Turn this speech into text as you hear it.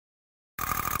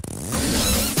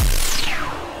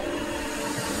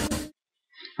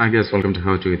Hi guys, welcome to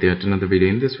HowTo with yet another video.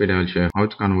 In this video, I'll show you how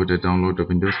to convert a download of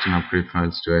Windows 10 upgrade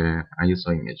files to a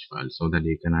ISO image file so that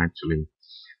you can actually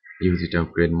use it to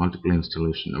upgrade multiple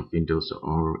installation of Windows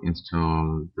or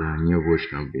install the new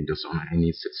version of Windows on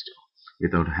any system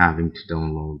without having to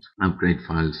download upgrade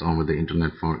files over the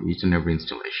internet for each and every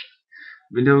installation.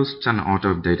 Windows 10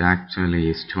 Auto Update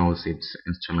actually stores its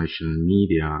installation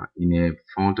media in a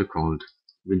folder called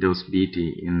Windows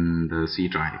BT in the C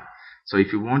drive. So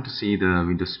if you want to see the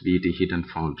Windows BT hidden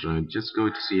folder, just go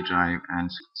to C drive and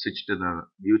switch to the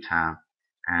View tab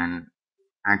and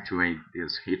activate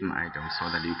this hidden item so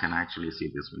that you can actually see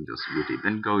this Windows BT.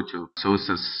 Then go to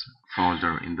Sources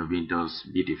folder in the Windows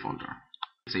BT folder.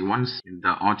 See, once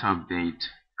the Auto Update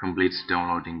completes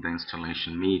downloading the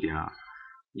installation media,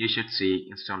 you should see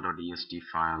install.esd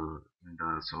file in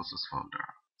the sources folder.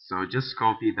 So just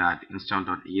copy that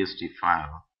install.esd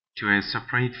file to a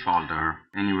separate folder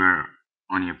anywhere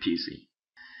on your PC.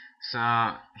 So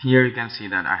here you can see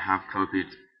that I have copied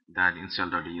that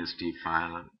install.esd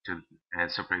file to a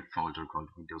separate folder called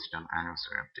Windows 10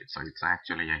 Anniversary Update. So it's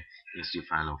actually a ESD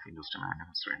file of Windows 10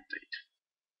 Anniversary Update.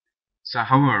 So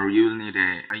however, you will need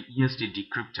a ESD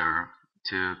decryptor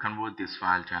to convert this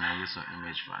file to an ISO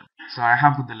image file. So I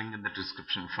have put the link in the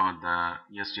description for the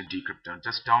ESD decryptor.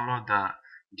 Just download the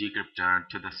decryptor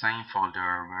to the same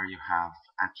folder where you have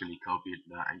actually copied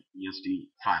the ESD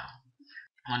file.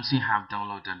 Once you have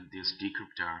downloaded this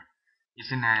decryptor,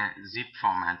 it's in a zip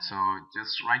format, so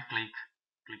just right click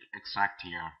extract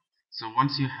here. So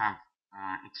once you have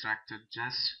extracted,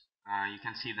 you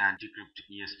can see that decrypt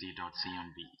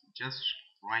esd.cmb. Just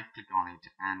right click on it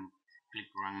and click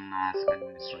run as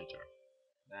administrator,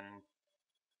 then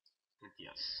click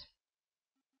yes,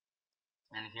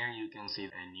 and here you can see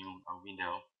a new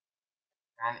window,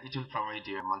 and it will provide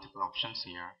you multiple options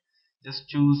here. Just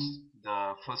choose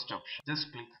the first option,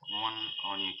 just click 1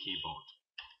 on your keyboard,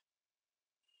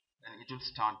 and it will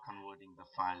start converting the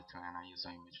file to an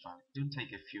ISO image file. It will take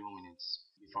a few minutes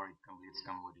before it completes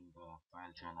converting the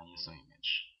file to an ISO image,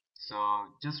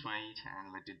 so just wait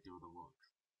and let it do the work.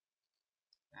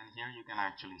 And here you can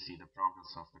actually see the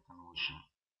progress of the conversion.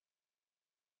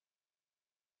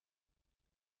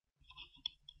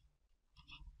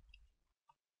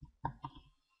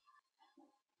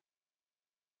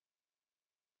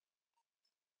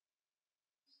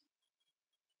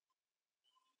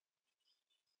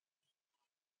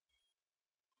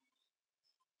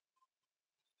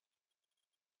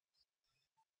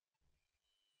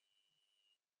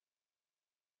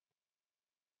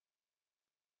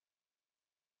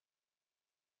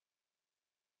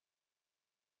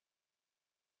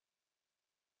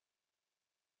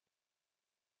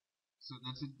 So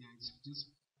that's it guys,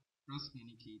 just press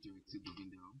any key to exit the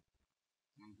window,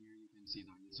 and here you can see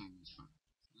the ISO image file.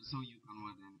 That's how you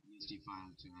convert an ESD file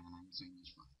to an ISO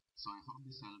image file. So I hope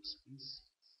this helps. Please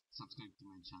subscribe to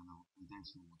my channel, and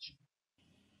thanks for watching.